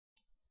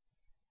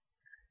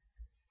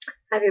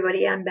Hi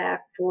everybody, I'm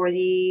back for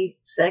the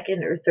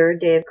second or third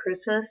day of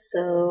Christmas.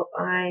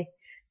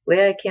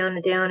 Way I count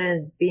it down as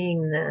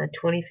being the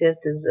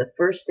 25th is the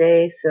first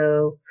day,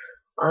 so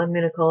I'm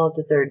gonna call it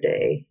the third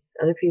day.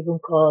 Other people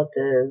call it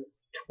the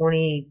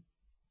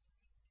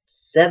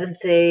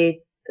 27th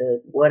day,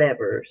 the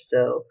whatever.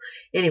 So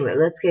anyway,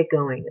 let's get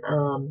going.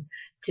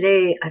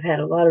 Today I've had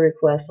a lot of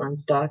requests on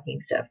stocking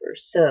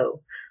stuffers.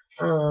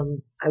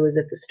 I was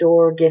at the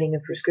store getting a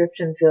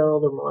prescription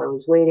filled, and while I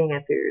was waiting, I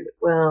figured,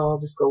 well, I'll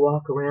just go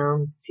walk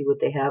around, see what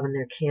they have in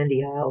their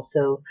candy aisle.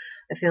 So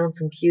I found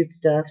some cute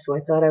stuff, so I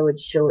thought I would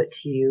show it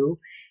to you.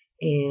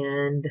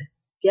 And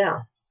yeah,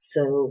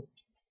 so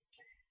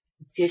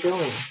let's get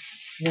going.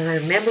 Now I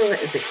remember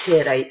as a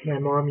kid, my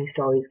mom used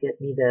to always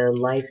get me the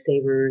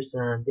lifesavers.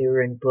 They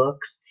were in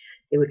books.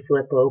 They would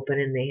flip open,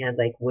 and they had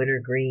like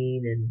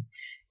wintergreen, and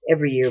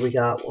every year we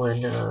got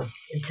one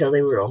until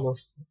they were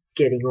almost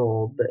getting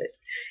old. But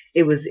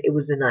it was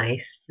a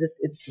nice.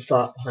 It's the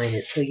thought behind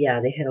it. So yeah,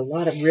 they had a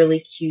lot of really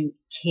cute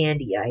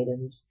candy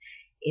items.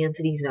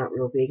 Anthony's not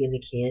real big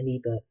into candy,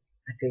 but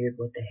I figured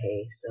what the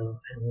hey, so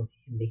I don't want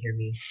him to hear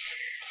me.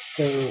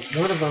 So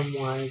one of them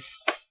was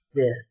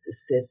this.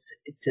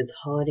 It says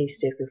holiday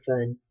sticker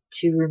fun,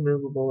 2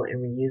 removable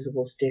and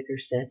reusable sticker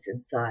sets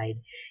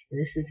inside. And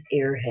this is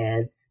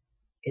Airheads.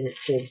 And it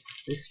says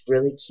this is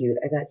really cute.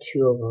 I got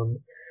 2 of them.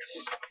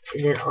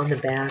 And then on the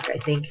back, I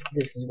think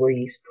this is where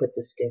you put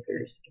the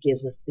stickers. It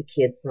gives the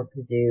kids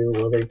something to do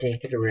while they're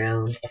dinking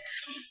around.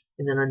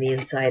 And then on the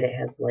inside, it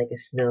has like a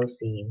snow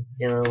scene.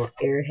 Now,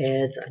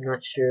 Airheads, I'm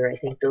not sure. I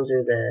think those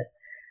are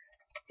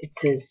it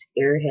says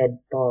Airhead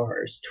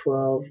bars,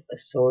 12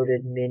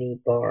 assorted mini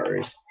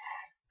bars.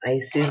 I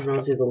assume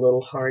those are the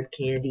little hard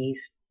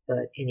candies.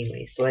 But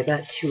anyway, so I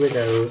got 2 of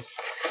those.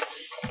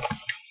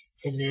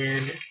 And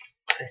then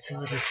I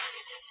saw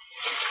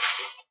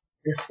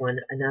this one,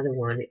 another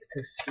one. It's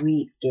a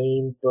sweet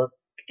game book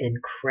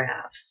and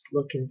crafts.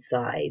 Look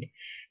inside.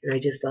 And I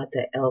just thought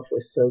that elf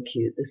was so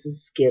cute. This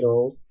is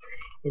Skittles.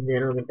 And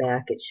then on the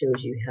back it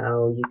shows you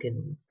how you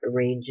can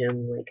arrange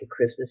them like a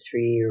Christmas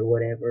tree or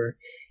whatever.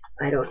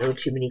 I don't know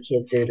too many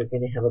kids that are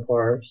going to have a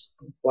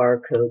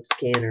barcode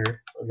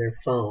scanner on their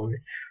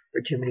phone, or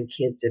too many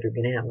kids that are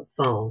going to have a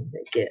phone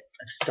that get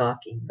a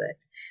stocking. But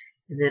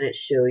and then it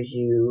shows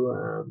you.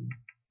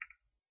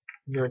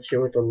 I'm not sure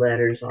what the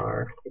letters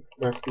are. It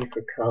must be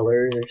for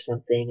colors or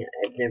something.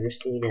 I've never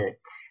seen it.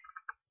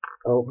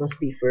 Oh, it must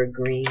be for a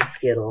green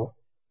Skittle,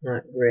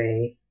 not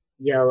gray.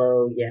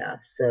 Yellow, yeah.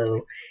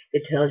 So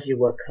it tells you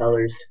what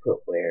colors to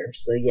put where.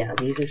 So yeah,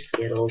 these are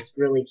Skittles,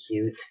 really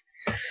cute.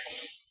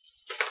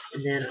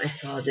 And then I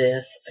saw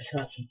this. I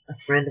saw a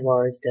friend of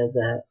ours does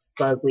a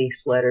Fugly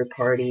sweater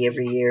party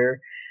every year,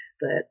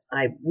 but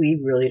we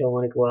really don't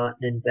want to go out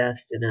and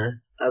invest in a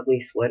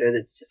ugly sweater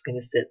that's just going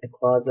to sit in the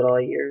closet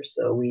all year,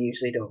 so we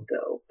usually don't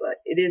go.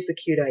 But it is a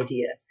cute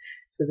idea.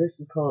 So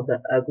this is called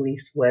the Ugly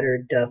Sweater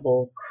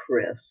Double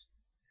Crisp.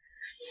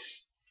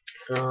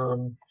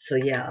 So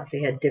yeah,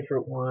 they had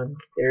different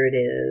ones. There it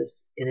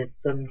is, and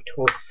it's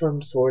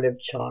some sort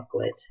of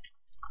chocolate.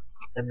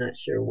 I'm not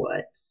sure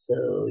what.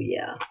 So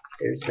yeah,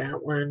 there's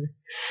that one.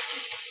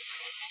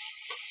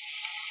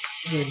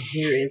 And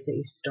here is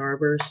a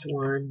Starburst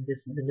one.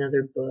 This is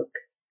another book.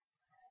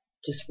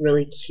 Just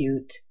really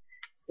cute.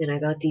 And I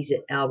got these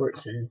at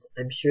Albertsons.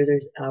 I'm sure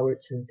there's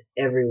Albertsons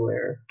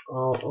everywhere,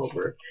 all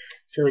over.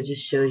 So it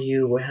just shows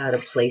you how to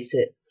place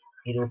it.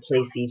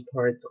 Place these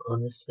parts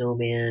on the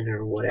snowman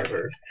or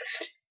whatever.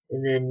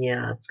 And then,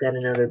 yeah, it's got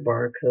another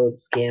barcode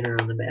scanner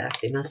on the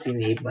back. They must be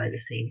made by the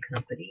same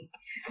company.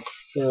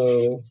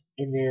 So,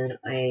 and then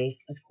I,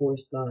 of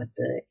course, got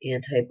the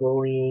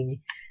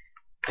anti-bullying.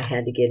 I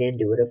had to get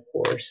into it, of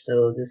course,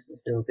 so this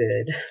is no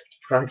good.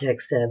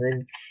 Project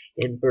 7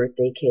 and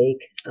birthday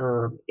cake.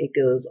 It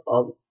goes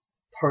all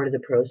part of the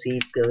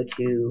proceeds go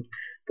to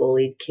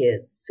bullied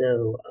kids.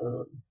 So,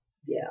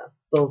 yeah,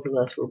 both of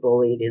us were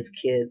bullied as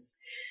kids,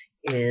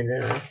 and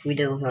we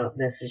know how it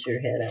messes your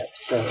head up.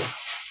 So,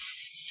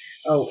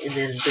 oh, and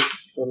then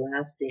the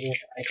last thing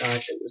I got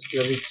that was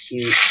really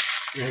cute,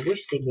 and I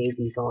wish they made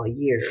these all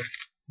year.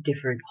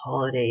 Different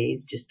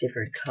holidays, just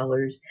different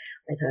colors.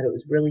 I thought it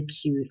was really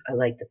cute. I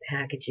like the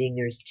packaging.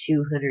 There's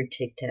 200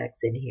 Tic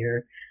Tacs in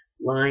here,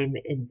 lime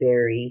and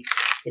berry,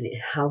 and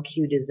how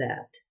cute is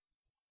that?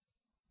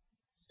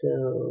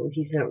 So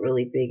he's not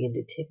really big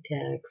into Tic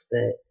Tacs,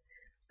 but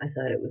I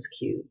thought it was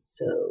cute,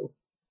 so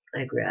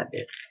I grabbed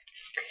it.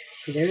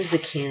 So there's the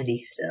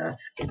candy stuff,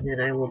 and then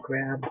I will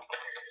grab.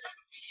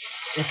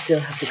 I still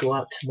have to go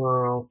out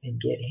tomorrow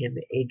and get him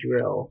a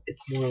drill.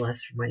 It's more or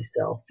less for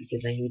myself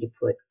because I need to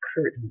put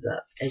curtains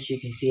up. As you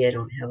can see, I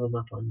don't have them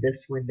up on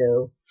this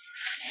window.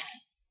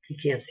 You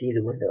can't see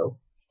the window.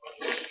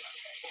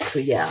 So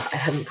yeah, I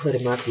haven't put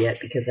them up yet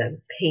because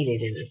I'm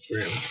painted in this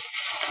room.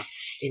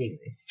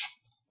 Anyway,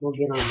 we'll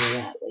get on to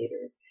that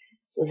later.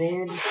 So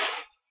then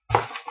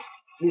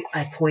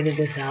I pointed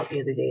this out the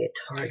other day at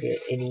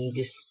Target, and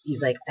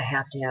he's like, I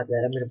have to have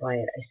that. I'm going to buy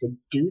it. I said,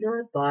 do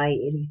not buy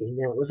anything.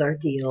 That was our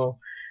deal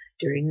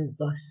during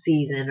the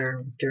season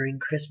or during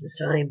Christmas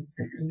time.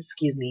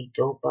 Excuse me.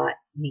 Don't buy.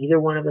 neither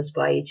one of us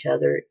buy each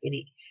other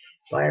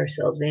buy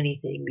ourselves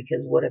anything,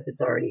 because what if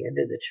it's already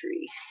under the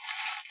tree?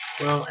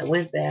 Well, I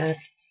went back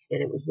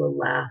and it was the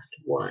last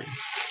one.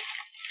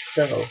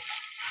 So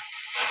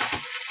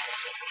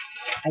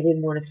I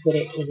didn't want to put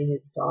it in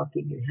his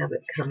stocking and have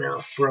it come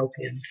out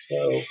broken.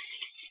 So,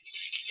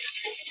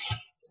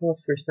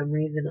 plus for some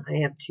reason I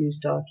have two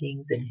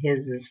stockings and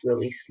his is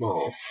really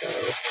small, so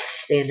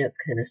they end up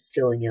kind of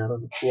spilling out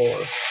on the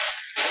floor.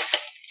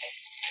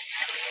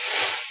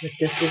 But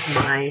this is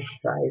my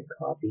size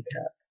coffee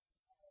cup.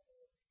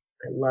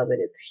 I love it.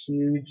 It's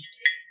huge,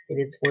 and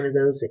it's one of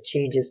those that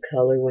changes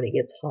color when it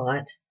gets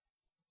hot.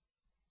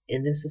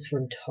 And this is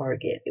from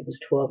Target. It was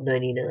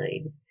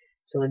 $12.99.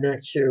 So I'm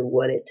not sure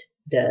what it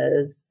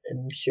does.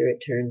 I'm sure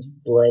it turns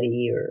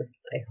bloody, or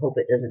I hope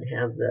it doesn't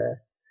have the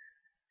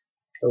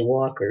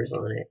walkers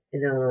on it.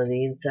 And then on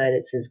the inside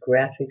it says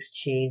graphics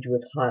change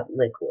with hot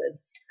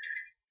liquids.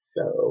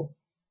 So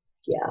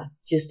yeah,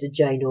 just a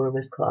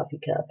ginormous coffee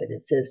cup, and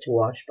it says to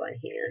wash by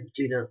hand.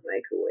 Do not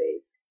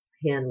microwave.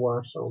 Hand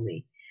wash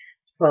only.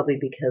 It's probably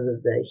because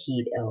of the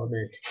heat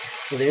element.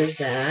 So there's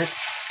that.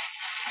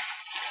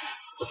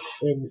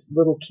 And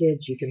little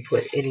kids, you can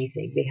put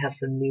anything. They have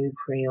some new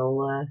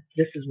Crayola.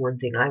 This is one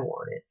thing I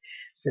wanted.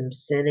 Some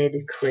scented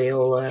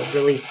Crayola,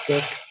 really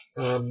thick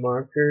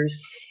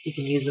markers. You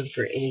can use them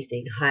for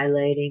anything.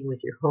 Highlighting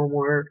with your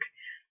homework.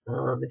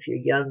 If you're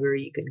younger,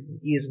 you can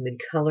use them in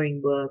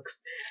coloring books.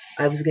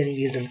 I was going to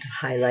use them to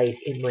highlight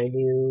in my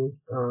new,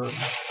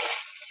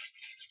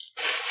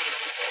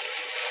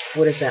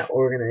 what is that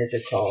organizer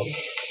called?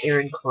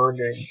 Erin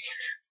Condren.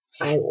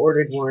 I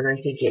ordered one, I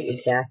think it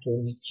was back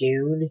in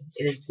June,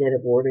 and instead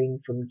of ordering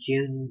from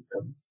June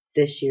of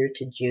this year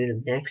to June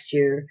of next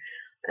year,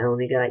 I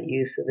only got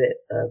use of it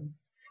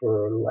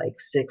for like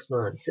 6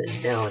 months,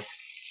 and now it's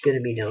going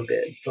to be no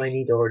good, so I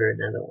need to order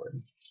another one.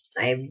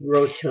 I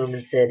wrote to them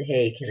and said,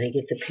 hey, can I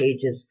get the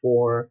pages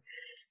for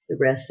the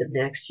rest of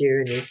next year?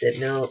 And they said,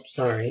 no,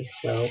 sorry.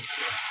 So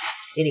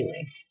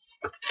anyway,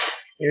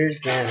 there's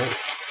that.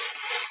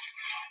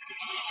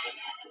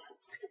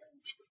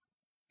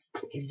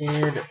 And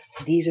then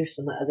these are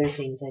some other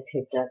things I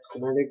picked up,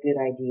 some other good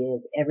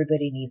ideas.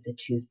 Everybody needs a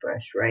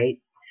toothbrush, right?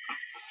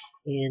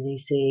 And they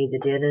say the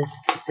dentist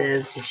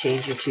says to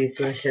change your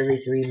toothbrush every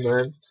 3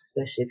 months,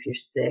 especially if you're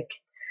sick.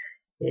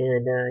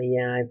 And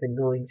yeah, I've been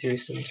going through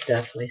some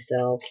stuff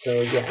myself. So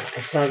yeah,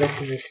 I saw this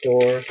in the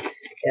store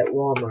at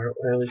Walmart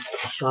when I was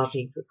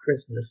shopping for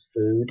Christmas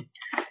food.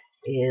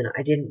 And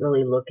I didn't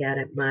really look at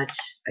it much.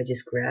 I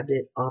just grabbed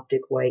it.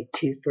 Optic white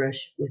toothbrush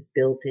with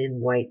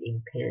built-in white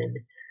ink pen.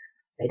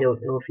 I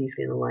don't know if he's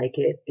going to like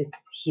it.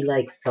 He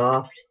likes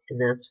soft, and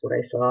that's what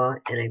I saw,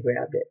 and I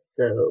grabbed it.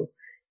 So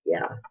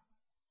yeah,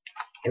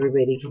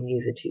 everybody can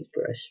use a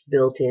toothbrush.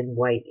 Built-in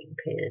white ink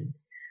pen.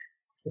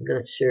 I'm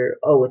not sure.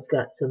 Oh, it's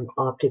got some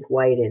optic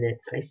white in it.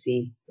 I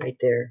see right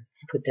there.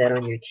 Put that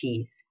on your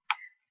teeth.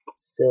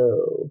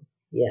 So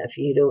yeah, if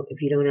you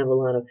don't have a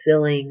lot of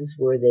fillings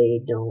where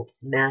they don't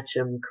match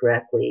them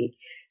correctly,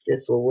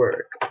 this will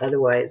work.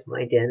 Otherwise,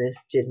 my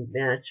dentist didn't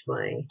match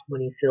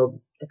when he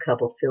filled a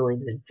couple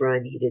fillings in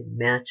front, he didn't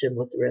match them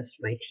with the rest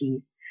of my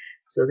teeth,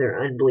 so they're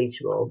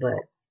unbleachable.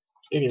 But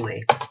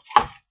anyway,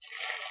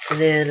 and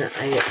then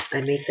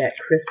I make that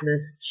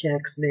Christmas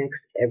Chex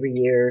Mix every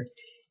year.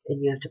 And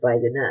you have to buy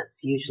the nuts.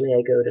 Usually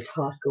I go to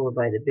Costco and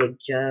buy the big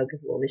jug.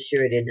 Well, this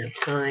year I didn't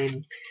have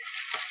time.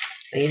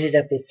 I ended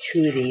up with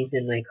 2 of these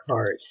in my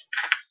cart.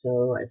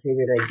 So I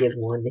figured I'd give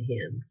one to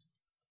him.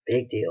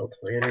 Big deal.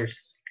 Planters.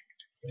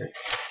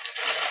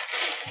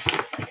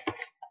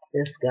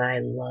 This guy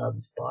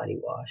loves body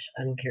wash.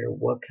 I don't care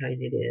what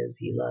kind it is.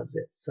 He loves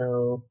it.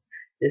 So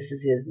this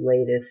is his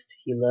latest.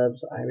 He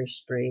loves Irish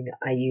Spring.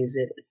 I use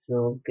it. It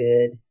smells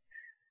good.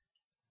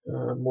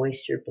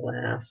 Moisture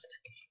Blast.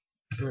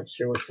 Not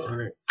sure what's on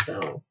it,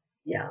 so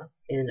yeah.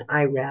 And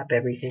I wrap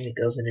everything that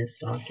goes in his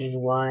stocking.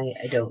 Why?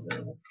 I don't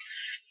know.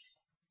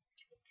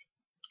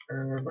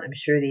 I'm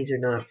sure these are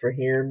not for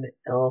him.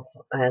 Elf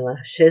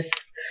eyelashes.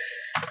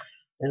 I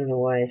don't know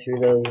why I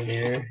threw those in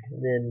there.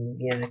 And then,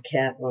 yeah,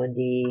 Kat Von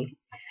D.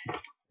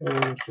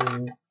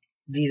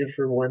 These are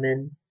for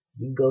women.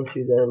 You can go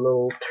through the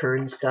little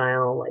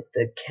turnstile, like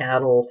the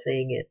cattle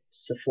thing at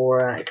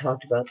Sephora. I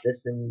talked about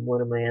this in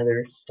one of my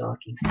other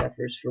stocking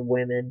stuffers for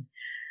women.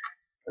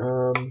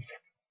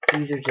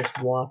 These are just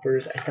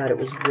Whoppers. I thought it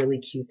was really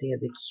cute. They have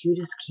the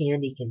cutest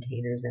candy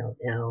containers out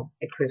now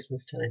at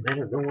Christmas time. I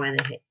don't know why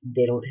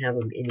they don't have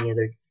them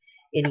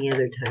any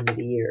other time of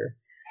the year.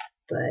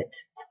 But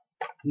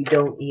you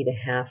don't need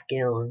a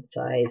half-gallon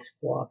size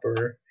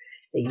Whopper.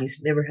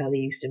 Remember how they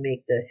used to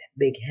make the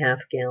big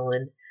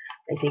half-gallon?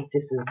 I think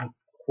this is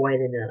quite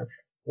enough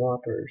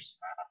Whoppers.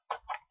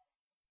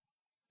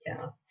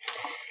 Yeah.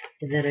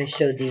 And then I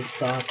showed these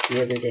socks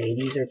the other day.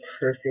 These are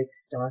perfect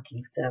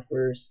stocking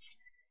stuffers.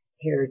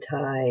 Hair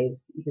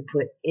ties. You can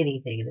put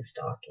anything in a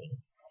stocking.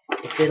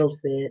 If it'll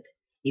fit,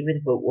 even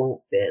if it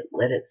won't fit,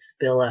 let it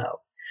spill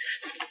out.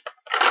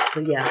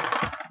 So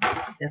yeah,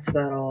 that's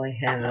about all I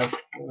have.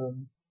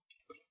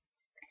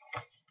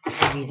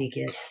 I need to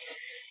get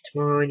to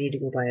Tomorrow I need to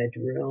go buy a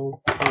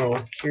drill. Oh,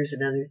 here's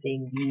another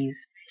thing.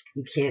 These,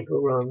 you can't go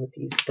wrong with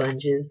these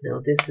sponges. Now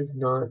this is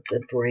not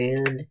the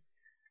brand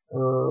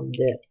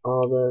that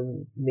all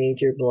the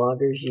major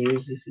bloggers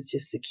use. This is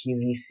just the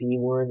QVC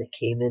one that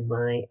came in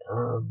my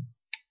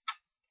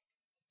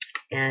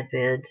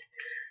advent.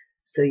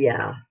 So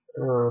yeah,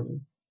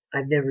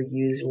 I've never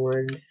used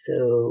one,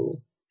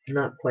 so I'm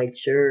not quite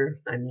sure.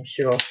 I'm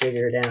sure I'll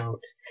figure it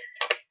out.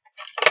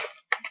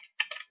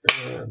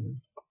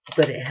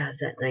 But it has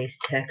that nice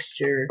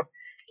texture,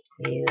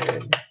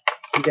 and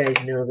you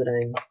guys know that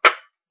I'm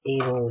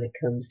anal when it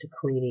comes to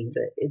cleaning,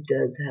 but it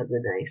does have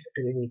the nice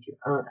underneath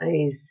your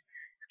eyes,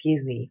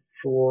 excuse me,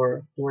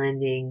 for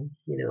blending.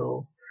 You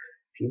know,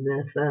 if you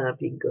mess up,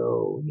 you can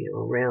go, you know,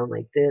 around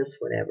like this,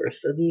 whatever.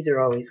 So these are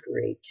always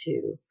great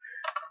too.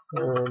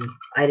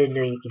 I didn't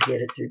know you could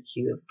get it through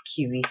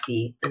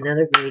QVC.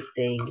 Another great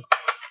thing,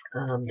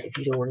 if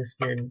you don't want to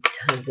spend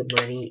tons of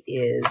money,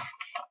 is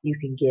you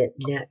can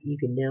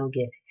now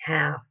get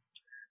half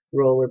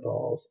roller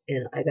balls,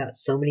 and I got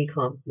so many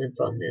compliments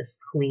on this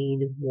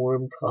clean,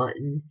 warm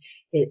cotton.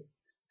 It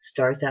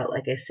starts out,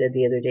 like I said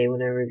the other day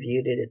when I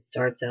reviewed it, it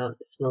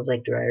smells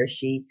like dryer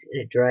sheets,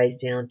 and it dries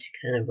down to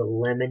kind of a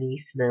lemony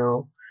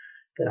smell.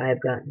 But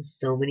I've gotten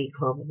so many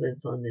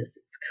compliments on this,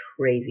 it's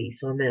crazy.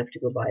 So I'm gonna have to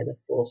go buy the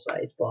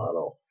full-size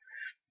bottle.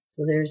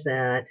 So there's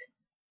that.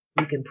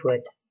 You can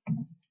put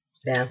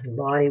Bath and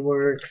Body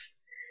Works,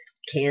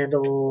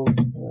 candles,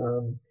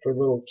 for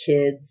little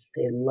kids.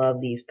 They love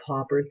these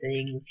popper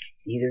things.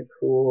 These are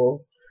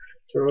cool.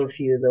 Throw a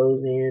few of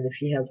those in.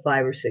 If you have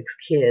 5 or 6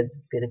 kids,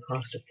 it's going to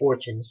cost a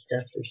fortune to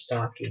stuff their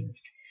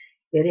stockings.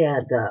 It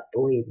adds up,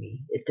 believe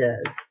me, it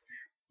does.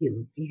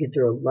 You can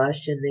throw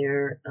Lush in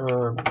there.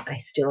 I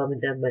still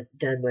haven't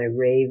done my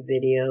rave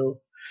video.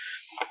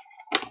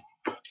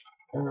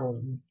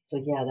 So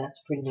yeah,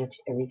 that's pretty much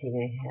everything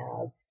I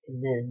have.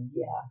 And then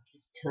yeah,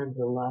 just tons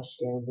of Lush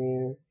down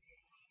there.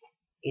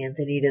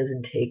 Anthony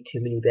doesn't take too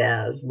many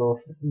baths.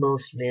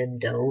 Most men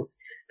don't.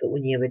 But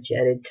when you have a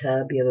jetted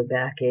tub, you have a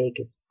backache,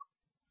 it's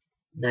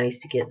nice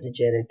to get in a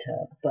jetted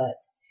tub. But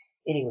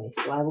anyway,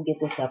 so I will get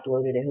this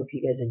uploaded. I hope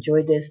you guys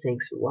enjoyed this.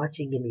 Thanks for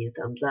watching. Give me a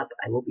thumbs up.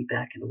 I will be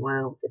back in a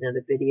while with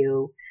another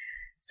video.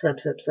 Sub,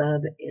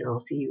 and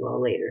I'll see you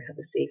all later. Have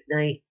a safe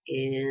night.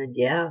 And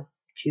yeah,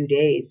 2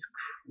 days.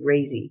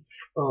 Crazy.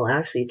 Well,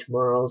 actually,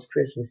 tomorrow's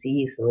Christmas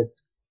Eve, so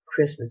it's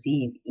Christmas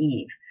Eve.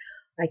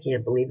 I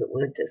can't believe it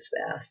went this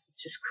fast.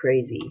 It's just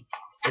crazy.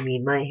 I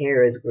mean, my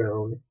hair has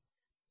grown.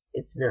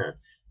 It's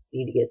nuts.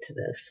 Need to get to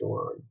the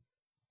salon.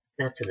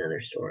 That's another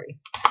story.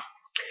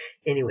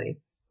 Anyway,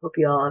 hope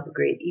you all have a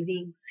great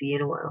evening. See you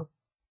in a while.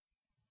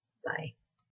 Bye.